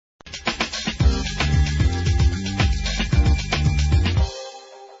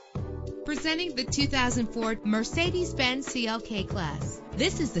Presenting the 2004 Mercedes-Benz CLK-Class.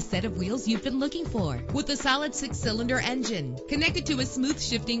 This is the set of wheels you've been looking for, with a solid 6-cylinder engine connected to a smooth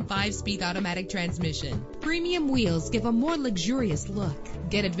shifting 5-speed automatic transmission. Premium wheels give a more luxurious look.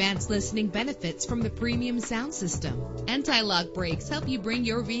 Get advanced listening benefits from the premium sound system. Anti-lock brakes help you bring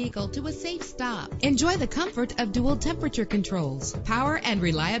your vehicle to a safe stop. Enjoy the comfort of dual temperature controls. Power and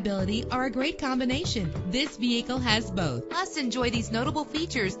reliability are a great combination. This vehicle has both. Plus, enjoy these notable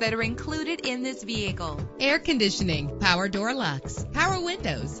features that are included in this vehicle: air conditioning, power door locks, power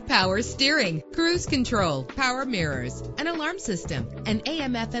windows, power steering, cruise control, power mirrors, an alarm system, an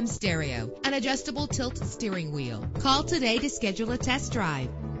AM/FM stereo, an adjustable tilt steering wheel. Call today to schedule a test drive.